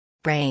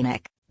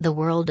Brainic, the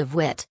world of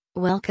wit,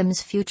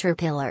 welcomes future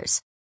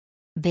pillars.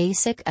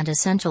 Basic and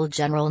essential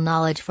general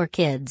knowledge for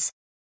kids.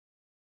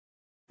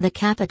 The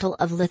capital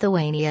of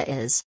Lithuania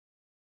is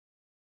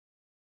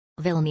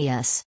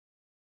Vilnius.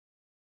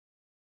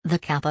 The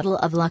capital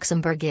of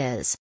Luxembourg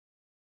is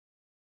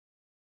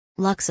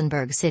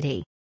Luxembourg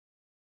City.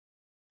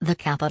 The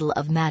capital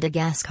of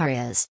Madagascar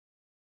is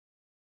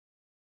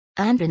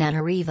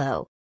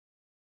Antananarivo.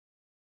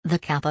 The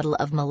capital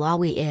of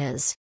Malawi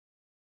is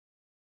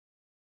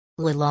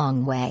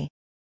Lilongwe.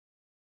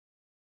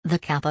 The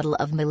capital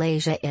of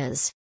Malaysia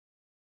is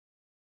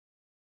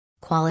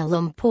Kuala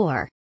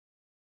Lumpur.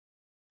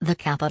 The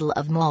capital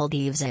of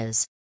Maldives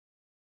is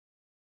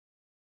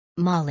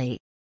Malé.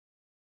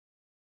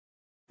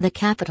 The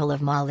capital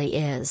of Malé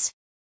is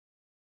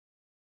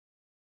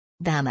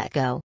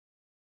Bamako.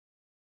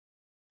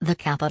 The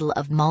capital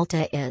of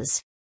Malta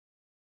is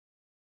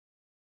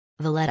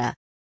Valletta.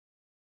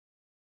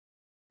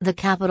 The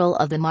capital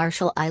of the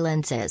Marshall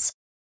Islands is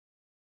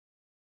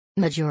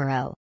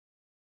Majuro.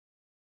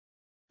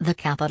 The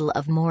capital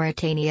of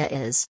Mauritania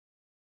is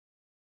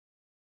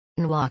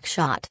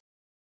Nouakchott.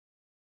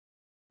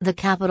 The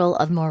capital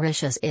of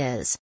Mauritius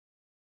is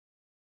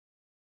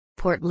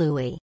Port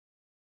Louis.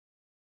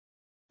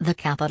 The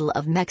capital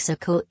of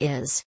Mexico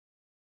is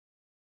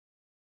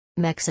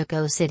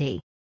Mexico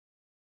City.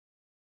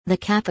 The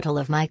capital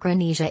of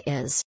Micronesia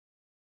is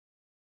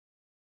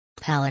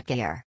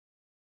Palikir.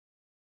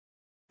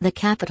 The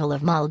capital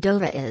of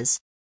Moldova is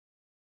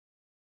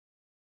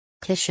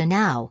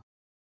Chisinau.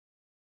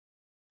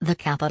 The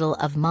capital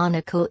of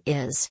Monaco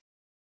is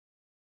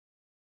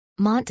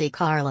Monte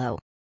Carlo.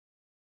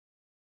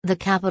 The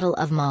capital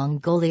of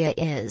Mongolia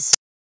is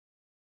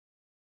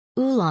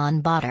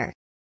Ulaanbaatar.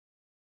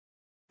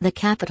 The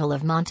capital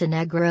of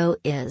Montenegro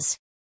is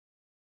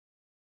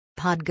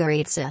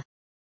Podgorica.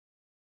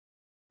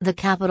 The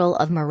capital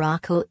of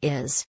Morocco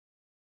is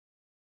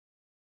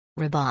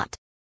Rabat.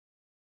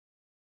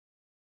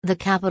 The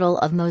capital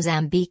of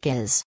Mozambique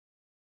is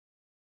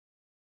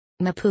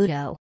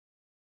Maputo.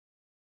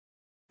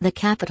 The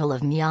capital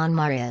of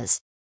Myanmar is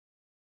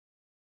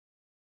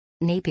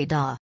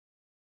Naypyidaw.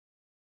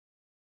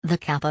 The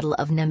capital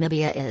of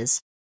Namibia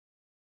is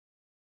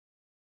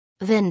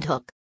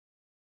Windhoek.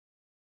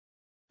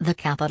 The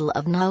capital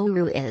of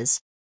Nauru is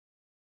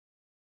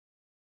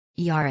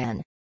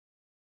Yaran.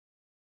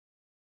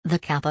 The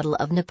capital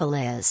of Nepal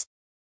is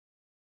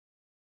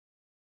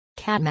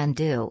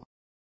Kathmandu.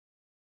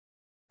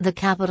 The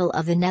capital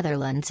of the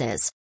Netherlands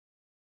is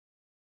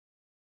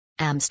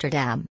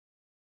Amsterdam.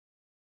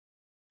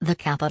 The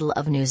capital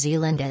of New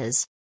Zealand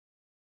is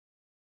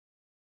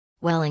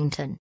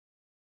Wellington.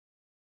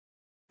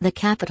 The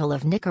capital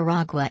of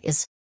Nicaragua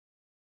is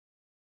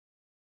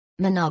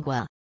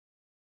Managua.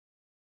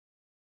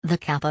 The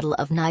capital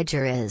of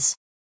Niger is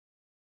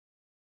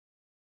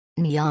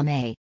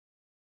Niamey.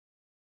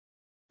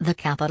 The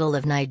capital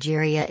of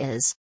Nigeria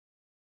is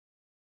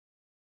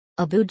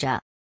Abuja.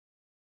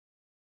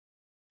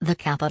 The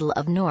capital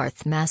of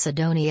North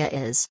Macedonia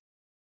is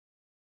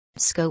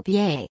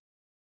Skopje.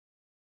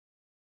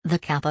 The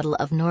capital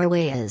of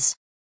Norway is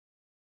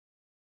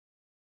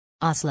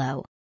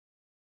Oslo.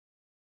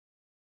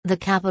 The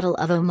capital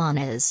of Oman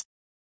is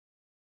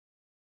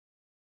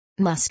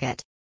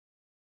Muscat.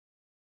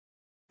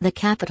 The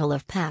capital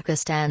of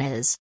Pakistan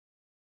is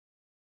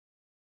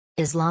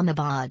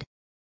Islamabad.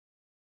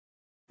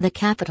 The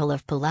capital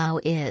of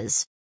Palau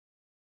is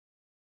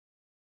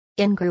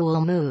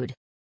Ingrualmud.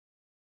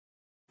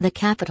 The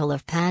capital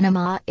of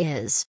Panama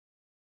is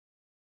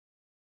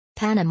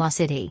Panama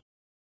City.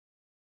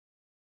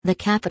 The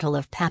capital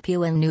of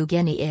Papua New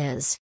Guinea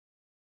is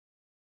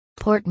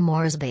Port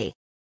Moresby.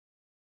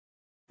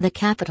 The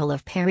capital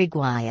of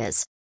Paraguay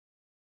is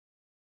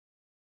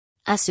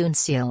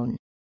Asuncion.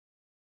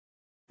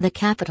 The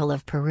capital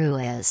of Peru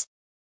is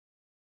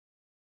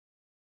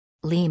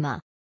Lima.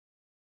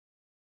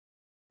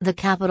 The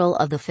capital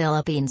of the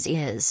Philippines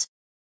is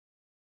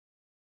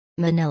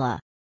Manila.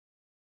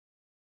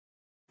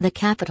 The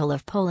capital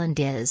of Poland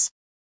is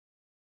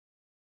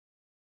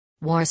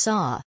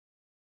Warsaw.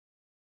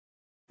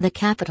 The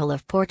capital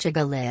of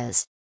Portugal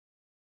is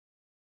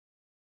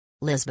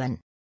Lisbon.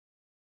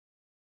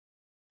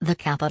 The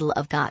capital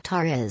of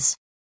Qatar is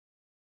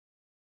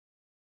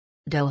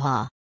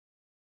Doha.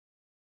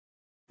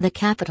 The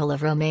capital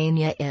of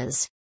Romania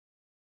is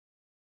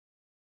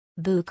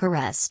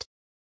Bucharest.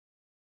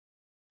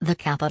 The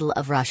capital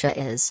of Russia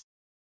is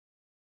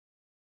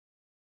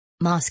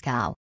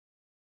Moscow.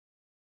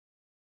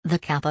 The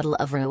capital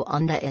of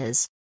Rwanda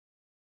is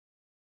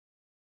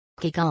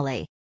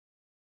Kigali.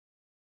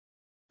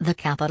 The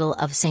capital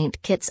of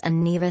St. Kitts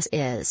and Nevis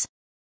is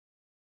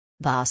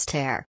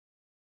Basseterre.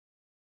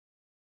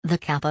 The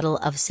capital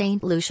of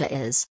St. Lucia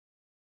is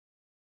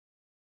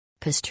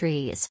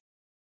Castries.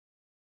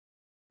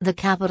 The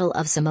capital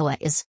of Samoa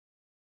is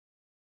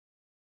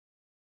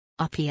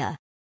Apia.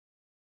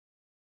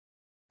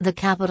 The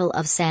capital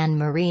of San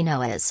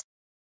Marino is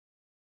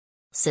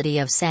City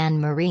of San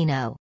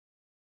Marino.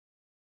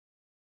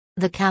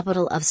 The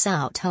capital of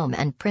São Tomé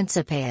and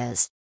Príncipe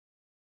is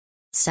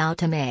Sao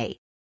Tome.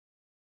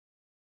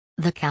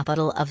 The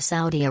capital of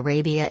Saudi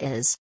Arabia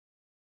is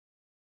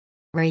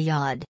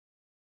Riyadh.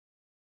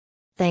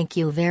 Thank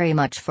you very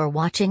much for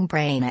watching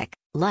Brainic.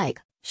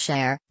 Like,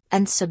 share,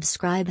 and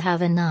subscribe.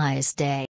 Have a nice day.